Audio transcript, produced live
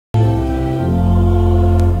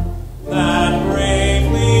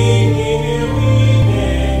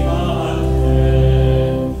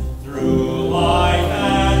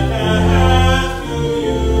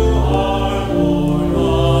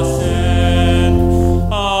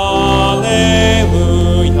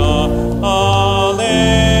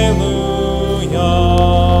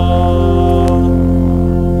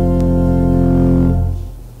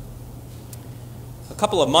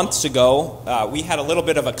months ago, we had a little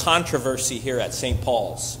bit of a controversy here at St.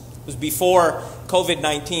 Paul's. It was before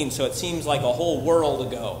COVID-19, so it seems like a whole world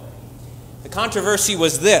ago. The controversy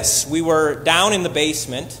was this. We were down in the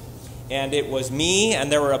basement, and it was me,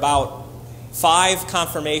 and there were about 5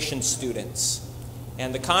 confirmation students.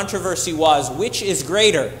 And the controversy was, which is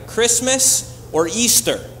greater, Christmas or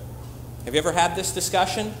Easter? Have you ever had this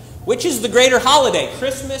discussion? Which is the greater holiday,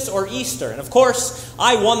 Christmas or Easter? And of course,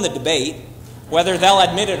 I won the debate. Whether they'll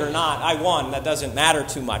admit it or not, I won. That doesn't matter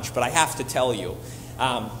too much, but I have to tell you.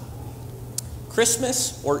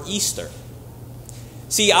 Christmas or Easter?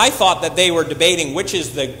 See, I thought that they were debating which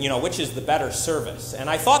is the better service. And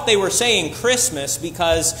I thought they were saying Christmas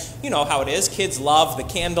because, you know how it is, kids love the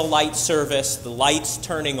candlelight service, the lights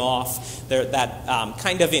turning off, that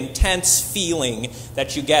kind of intense feeling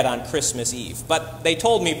that you get on Christmas Eve. But they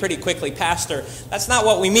told me pretty quickly, Pastor, that's not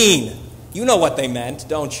what we mean. You know what they meant,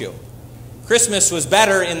 don't you? Christmas was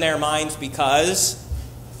better in their minds because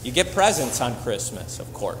you get presents on Christmas,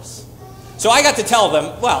 of course. So I got to tell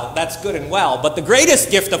them, well, that's good and well, but the greatest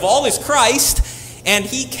gift of all is Christ, and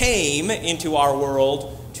he came into our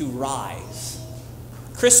world to rise.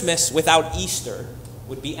 Christmas without Easter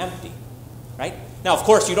would be empty, right? Now, of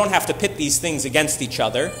course, you don't have to pit these things against each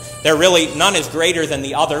other. They're really, none is greater than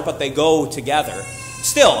the other, but they go together.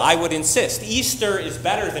 Still, I would insist, Easter is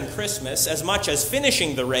better than Christmas as much as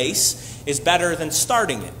finishing the race is better than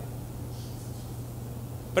starting it.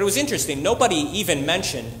 But it was interesting, nobody even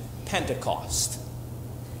mentioned Pentecost.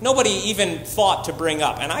 Nobody even thought to bring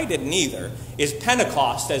up, and I didn't either, is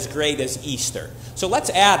Pentecost as great as Easter? So let's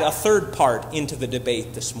add a third part into the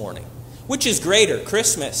debate this morning. Which is greater,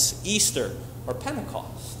 Christmas, Easter, or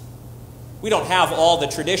Pentecost? We don't have all the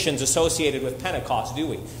traditions associated with Pentecost, do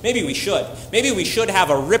we? Maybe we should. Maybe we should have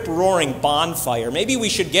a rip-roaring bonfire. Maybe we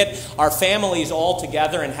should get our families all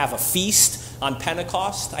together and have a feast on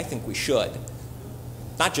Pentecost. I think we should.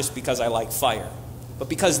 Not just because I like fire, but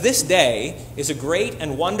because this day is a great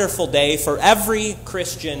and wonderful day for every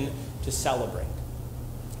Christian to celebrate.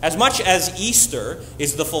 As much as Easter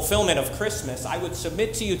is the fulfillment of Christmas, I would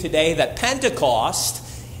submit to you today that Pentecost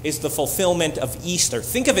is the fulfillment of Easter.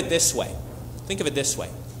 Think of it this way. Think of it this way.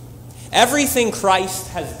 Everything Christ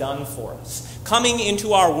has done for us, coming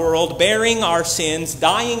into our world, bearing our sins,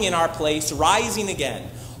 dying in our place, rising again,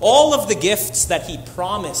 all of the gifts that he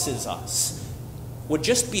promises us would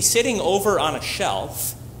just be sitting over on a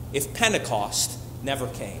shelf if Pentecost never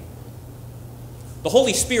came. The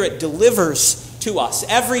Holy Spirit delivers to us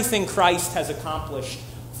everything Christ has accomplished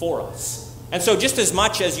for us. And so just as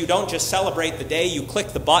much as you don't just celebrate the day you click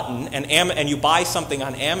the button and you buy something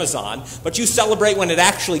on Amazon, but you celebrate when it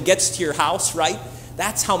actually gets to your house, right?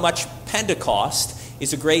 That's how much Pentecost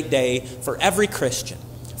is a great day for every Christian.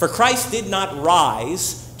 For Christ did not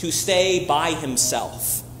rise to stay by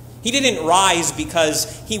himself. He didn't rise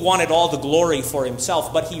because he wanted all the glory for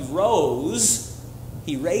himself, but he rose,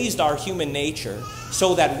 he raised our human nature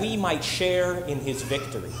so that we might share in his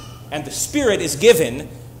victory. And the Spirit is given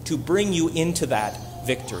to bring you into that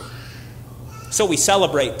victory. So we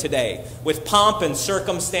celebrate today with pomp and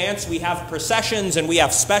circumstance. We have processions and we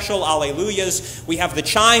have special alleluias. We have the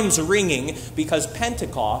chimes ringing because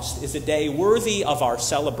Pentecost is a day worthy of our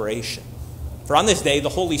celebration. For on this day, the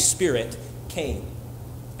Holy Spirit came.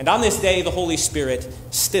 And on this day, the Holy Spirit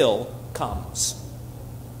still comes.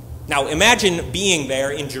 Now, imagine being there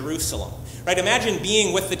in Jerusalem. Right? Imagine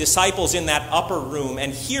being with the disciples in that upper room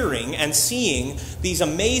and hearing and seeing these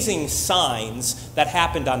amazing signs that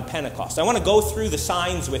happened on Pentecost. I want to go through the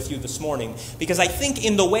signs with you this morning because I think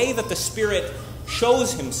in the way that the Spirit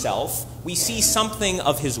shows himself, we see something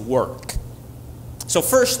of his work. So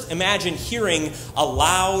first, imagine hearing a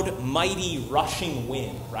loud, mighty, rushing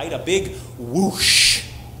wind, right? A big whoosh.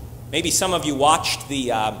 Maybe some of you watched the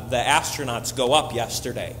astronauts go up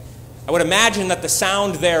yesterday. I would imagine that the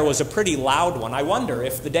sound there was a pretty loud one. I wonder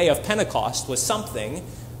if the day of Pentecost was something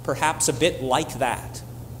perhaps a bit like that.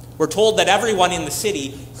 We're told that everyone in the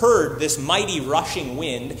city heard this mighty rushing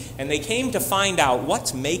wind, and they came to find out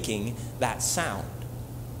what's making that sound.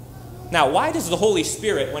 Now, why does the Holy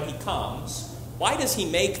Spirit, when he comes, why does he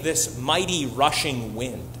make this mighty rushing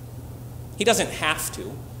wind? He doesn't have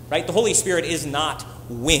to, right? The Holy Spirit is not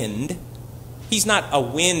wind. He's not a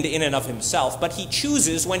wind in and of himself, but he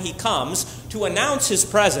chooses when he comes to announce his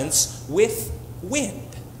presence with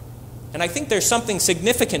wind. And I think there's something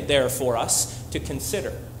significant there for us to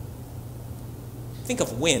consider. Think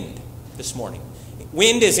of wind this morning.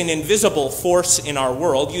 Wind is an invisible force in our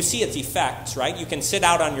world. You see its effects, right? You can sit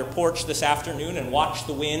out on your porch this afternoon and watch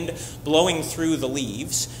the wind blowing through the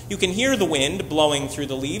leaves. You can hear the wind blowing through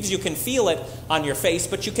the leaves. You can feel it on your face,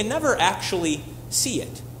 but you can never actually see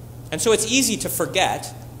it. And so it's easy to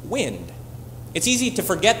forget wind. It's easy to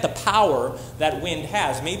forget the power that wind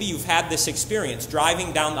has. Maybe you've had this experience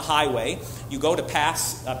driving down the highway. You go to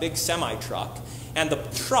pass a big semi-truck, and the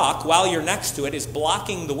truck, while you're next to it, is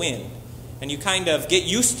blocking the wind. And you kind of get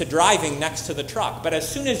used to driving next to the truck. But as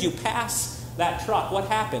soon as you pass that truck, what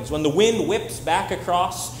happens? When the wind whips back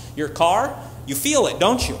across your car, you feel it,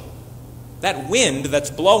 don't you? That wind that's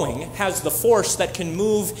blowing has the force that can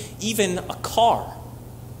move even a car.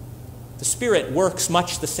 The Spirit works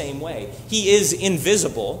much the same way. He is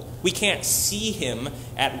invisible. We can't see him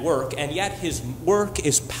at work, and yet his work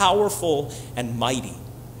is powerful and mighty.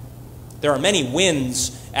 There are many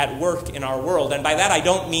winds at work in our world, and by that I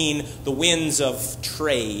don't mean the winds of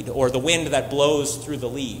trade or the wind that blows through the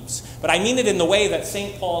leaves. But I mean it in the way that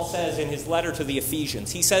St. Paul says in his letter to the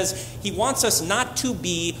Ephesians. He says he wants us not to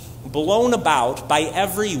be blown about by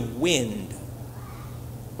every wind.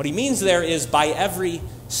 What he means there is by every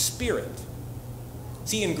spirit.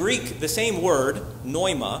 See, in Greek, the same word,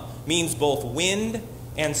 pneuma, means both wind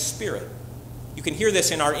and spirit. You can hear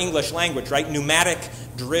this in our English language, right? Pneumatic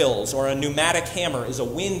drills or a pneumatic hammer is a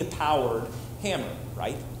wind-powered hammer,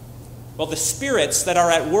 right? Well, the spirits that are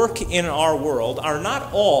at work in our world are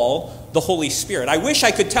not all the Holy Spirit. I wish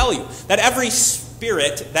I could tell you that every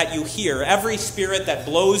spirit that you hear, every spirit that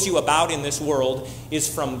blows you about in this world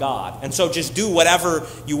is from God. And so just do whatever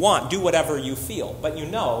you want, do whatever you feel. But you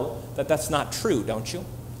know that that's not true, don't you?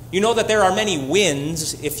 You know that there are many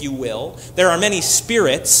winds, if you will. There are many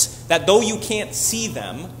spirits that, though you can't see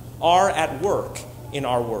them, are at work in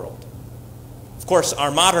our world. Of course,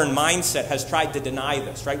 our modern mindset has tried to deny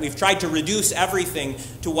this, right? We've tried to reduce everything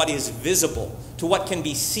to what is visible, to what can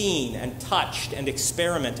be seen and touched and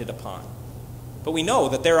experimented upon. But we know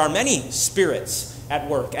that there are many spirits at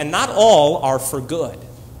work, and not all are for good.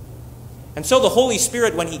 And so the Holy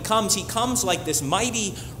Spirit, when he comes like this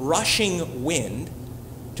mighty rushing wind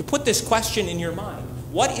to put this question in your mind.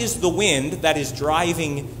 What is the wind that is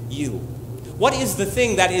driving you? What is the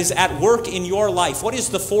thing that is at work in your life? What is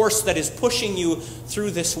the force that is pushing you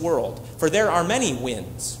through this world? For there are many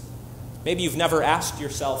winds. Maybe you've never asked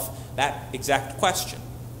yourself that exact question.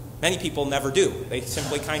 Many people never do. They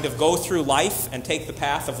simply kind of go through life and take the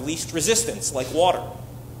path of least resistance, like water.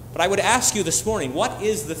 But I would ask you this morning, what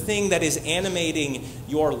is the thing that is animating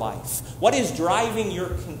your life? What is driving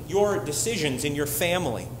your decisions in your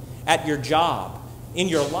family, at your job, in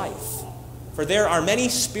your life? For there are many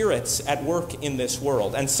spirits at work in this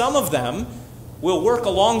world, and some of them will work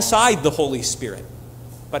alongside the Holy Spirit,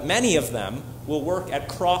 but many of them will work at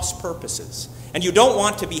cross purposes. And you don't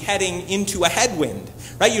want to be heading into a headwind,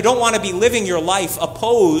 right? You don't want to be living your life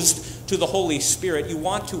opposed to the Holy Spirit. You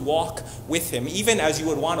want to walk with him, even as you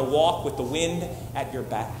would want to walk with the wind at your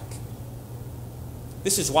back.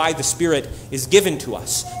 This is why the Spirit is given to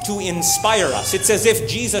us, to inspire us. It's as if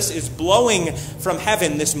Jesus is blowing from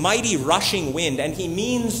heaven this mighty rushing wind, and he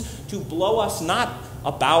means to blow us not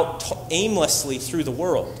about aimlessly through the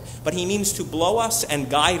world, but he means to blow us and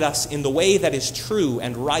guide us in the way that is true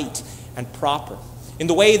and right and proper, in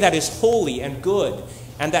the way that is holy and good,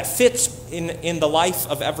 and that fits in the life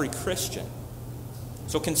of every Christian.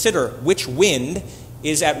 So consider which wind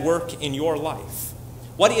is at work in your life.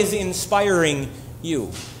 What is inspiring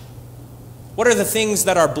you? What are the things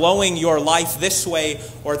that are blowing your life this way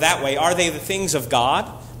or that way? Are they the things of God?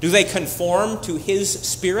 Do they conform to his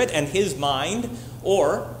spirit and his mind?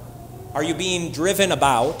 Or are you being driven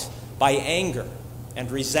about by anger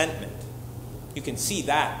and resentment? You can see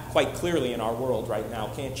that quite clearly in our world right now,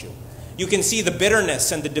 can't you? You can see the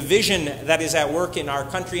bitterness and the division that is at work in our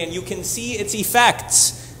country, and you can see its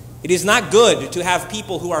effects. It is not good to have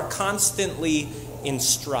people who are constantly in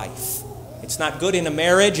strife. It's not good in a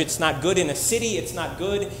marriage. It's not good in a city. It's not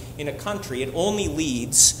good in a country. It only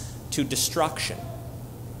leads to destruction.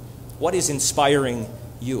 What is inspiring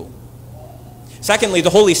you? Secondly, the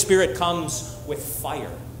Holy Spirit comes with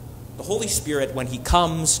fire. The Holy Spirit, when he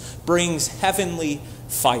comes, brings heavenly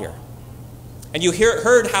fire. And you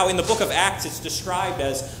heard how in the book of Acts it's described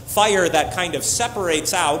as fire that kind of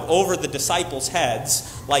separates out over the disciples'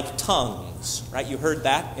 heads like tongues. Right? You heard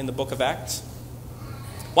that in the book of Acts?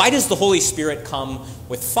 Why does the Holy Spirit come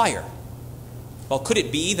with fire? Well, could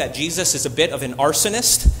it be that Jesus is a bit of an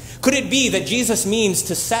arsonist? Could it be that Jesus means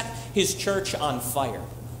to set his church on fire?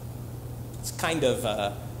 It's kind of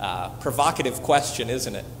a provocative question,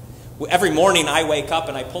 isn't it? Every morning I wake up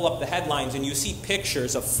and I pull up the headlines and you see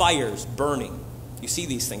pictures of fires burning. You see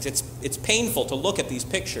these things. It's painful to look at these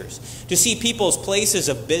pictures, to see people's places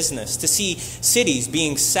of business, to see cities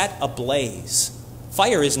being set ablaze.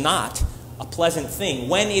 Fire is not a pleasant thing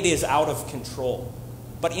when it is out of control.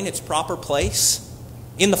 But in its proper place,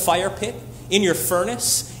 in the fire pit, in your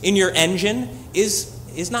furnace, in your engine?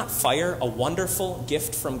 Is not fire a wonderful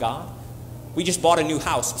gift from God? We just bought a new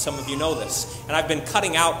house, some of you know this, and I've been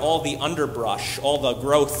cutting out all the underbrush, all the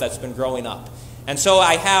growth that's been growing up. And so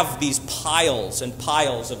I have these piles and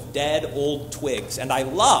piles of dead old twigs, and I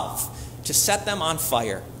love to set them on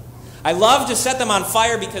fire. I love to set them on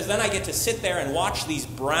fire because then I get to sit there and watch these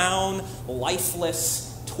brown,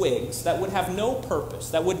 lifeless twigs that would have no purpose,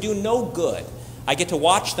 that would do no good. I get to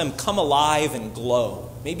watch them come alive and glow.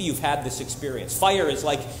 Maybe you've had this experience. Fire is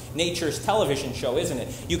like nature's television show, isn't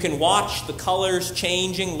it? You can watch the colors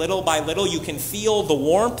changing little by little. You can feel the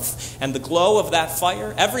warmth and the glow of that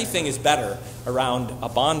fire. Everything is better around a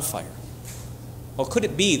bonfire. Well, could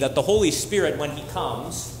it be that the Holy Spirit, when he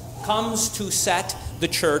comes to set the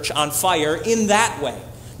church on fire in that way?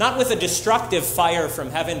 Not with a destructive fire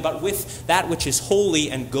from heaven, but with that which is holy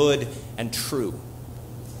and good and true.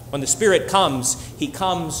 When the Spirit comes, he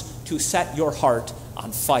comes to set your heart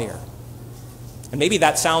on fire. And maybe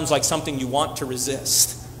that sounds like something you want to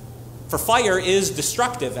resist. For fire is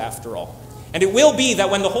destructive, after all. And it will be that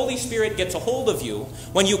when the Holy Spirit gets a hold of you,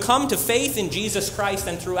 when you come to faith in Jesus Christ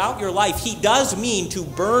and throughout your life, he does mean to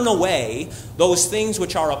burn away those things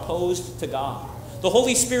which are opposed to God. The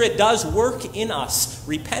Holy Spirit does work in us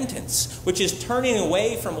repentance, which is turning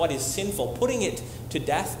away from what is sinful, putting it to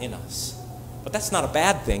death in us. But that's not a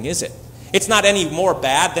bad thing, is it? It's not any more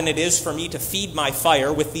bad than it is for me to feed my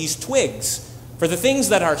fire with these twigs. For the things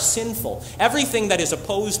that are sinful, everything that is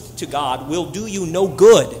opposed to God will do you no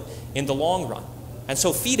good in the long run. And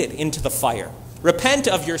so feed it into the fire. Repent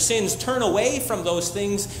of your sins. Turn away from those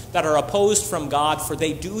things that are opposed from God, for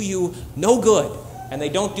they do you no good, and they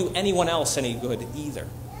don't do anyone else any good either.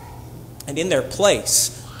 And in their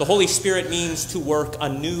place, the Holy Spirit means to work a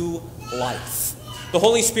new life. The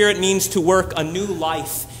Holy Spirit means to work a new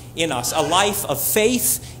life in us, a life of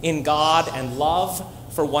faith in God and love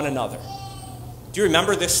for one another. Do you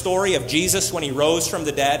remember this story of Jesus when he rose from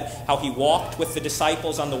the dead, how he walked with the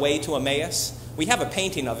disciples on the way to Emmaus? We have a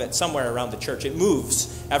painting of it somewhere around the church. It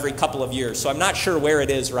moves every couple of years, so I'm not sure where it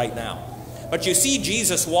is right now. But you see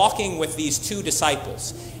Jesus walking with these two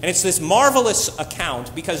disciples. And it's this marvelous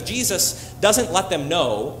account because Jesus doesn't let them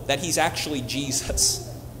know that he's actually Jesus.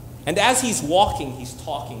 And as he's walking, he's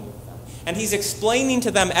talking with them. And he's explaining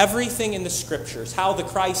to them everything in the Scriptures, how the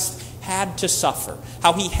Christ had to suffer,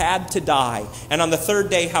 how he had to die, and on the third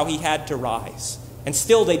day how he had to rise. And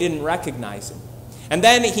still they didn't recognize him. And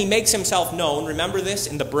then he makes himself known, remember this,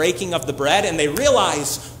 in the breaking of the bread, and they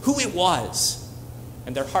realize who it was.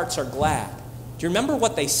 And their hearts are glad. Do you remember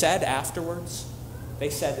what they said afterwards? They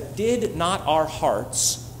said, "Did not our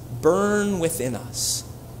hearts burn within us?"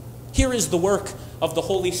 Here is the work of the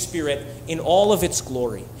Holy Spirit in all of its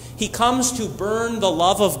glory. He comes to burn the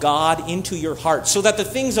love of God into your heart so that the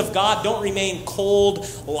things of God don't remain cold,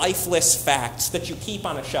 lifeless facts that you keep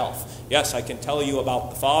on a shelf. Yes, I can tell you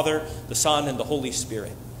about the Father, the Son, and the Holy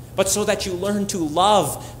Spirit. But so that you learn to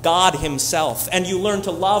love God himself and you learn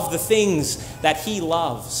to love the things that he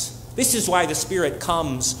loves. This is why the Spirit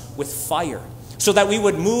comes with fire, so that we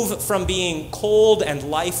would move from being cold and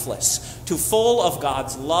lifeless to full of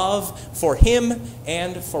God's love for him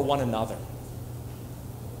and for one another.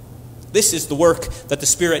 This is the work that the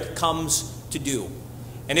Spirit comes to do.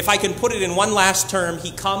 And if I can put it in one last term,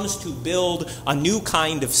 he comes to build a new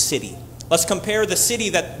kind of city. Let's compare the city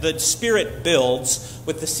that the Spirit builds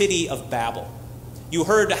with the city of Babel. You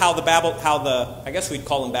heard how I guess we'd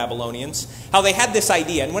call them Babylonians, how they had this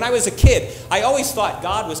idea. And when I was a kid, I always thought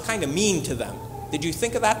God was kind of mean to them. Did you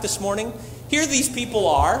think of that this morning? Here these people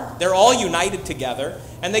are, they're all united together,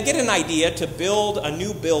 and they get an idea to build a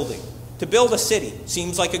new building, to build a city.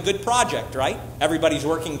 Seems like a good project, right? Everybody's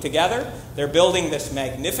working together. They're building this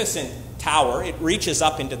magnificent tower. It reaches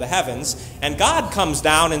up into the heavens, and God comes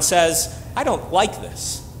down and says, "I don't like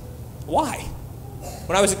this." Why?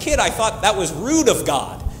 When I was a kid, I thought that was rude of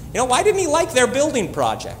God. Why didn't he like their building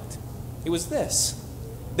project? It was this.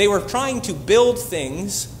 They were trying to build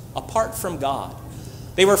things apart from God.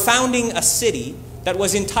 They were founding a city that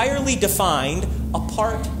was entirely defined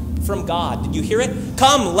apart from God. Did you hear it?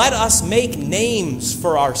 Come, let us make names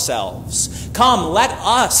for ourselves. Come, let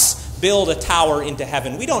us build a tower into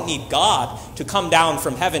heaven. We don't need God to come down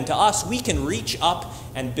from heaven to us. We can reach up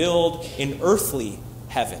and build an earthly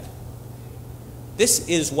heaven. This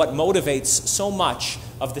is what motivates so much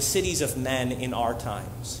of the cities of men in our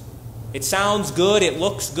times. It sounds good, it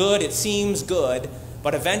looks good, it seems good,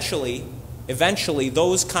 but eventually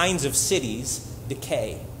those kinds of cities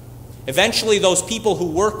decay. Eventually those people who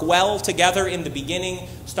work well together in the beginning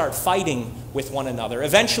start fighting with one another.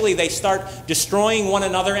 Eventually, they start destroying one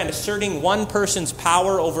another and asserting one person's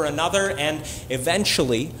power over another, and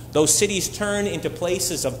eventually, those cities turn into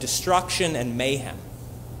places of destruction and mayhem.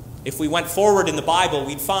 If we went forward in the Bible,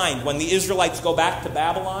 we'd find when the Israelites go back to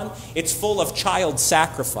Babylon, it's full of child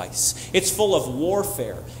sacrifice. It's full of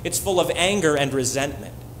warfare. It's full of anger and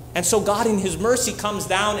resentment. And so God in his mercy comes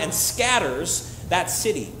down and scatters that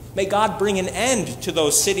city. May God bring an end to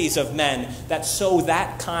those cities of men that sow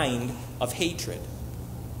that kind of hatred.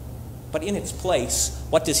 But in its place,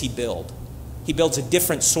 what does he build? He builds a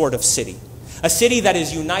different sort of city. A city that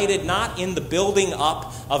is united not in the building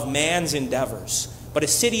up of man's endeavors, but a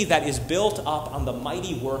city that is built up on the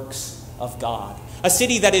mighty works of God. A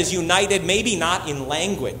city that is united maybe not in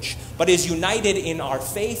language, but is united in our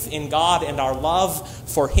faith in God and our love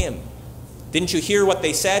for him. Didn't you hear what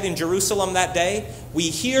they said in Jerusalem that day? We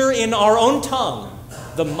hear in our own tongue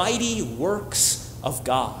the mighty works of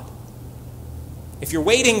God. If you're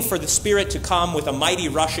waiting for the Spirit to come with a mighty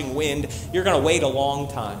rushing wind, you're going to wait a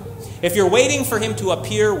long time. If you're waiting for him to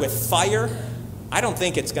appear with fire, I don't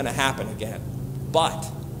think it's going to happen again.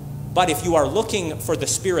 But if you are looking for the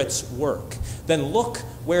Spirit's work, then look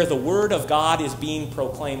where the Word of God is being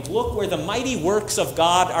proclaimed. Look where the mighty works of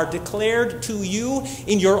God are declared to you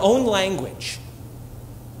in your own language.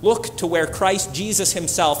 Look to where Christ Jesus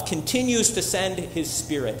himself continues to send his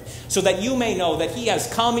Spirit, so that you may know that he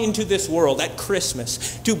has come into this world at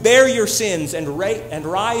Christmas to bear your sins and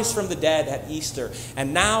rise from the dead at Easter.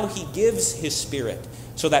 And now he gives his Spirit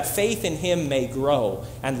so that faith in him may grow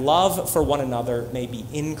and love for one another may be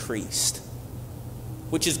increased.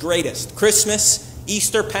 Which is greatest? Christmas,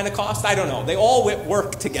 Easter, Pentecost? I don't know. They all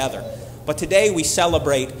work together. But today we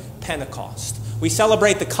celebrate Pentecost. We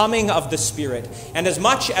celebrate the coming of the Spirit. And as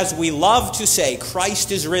much as we love to say,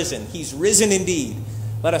 Christ is risen, he's risen indeed,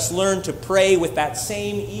 let us learn to pray with that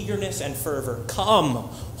same eagerness and fervor. Come,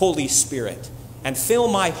 Holy Spirit, and fill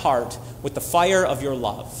my heart with the fire of your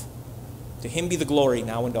love. To him be the glory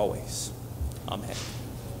now and always. Amen.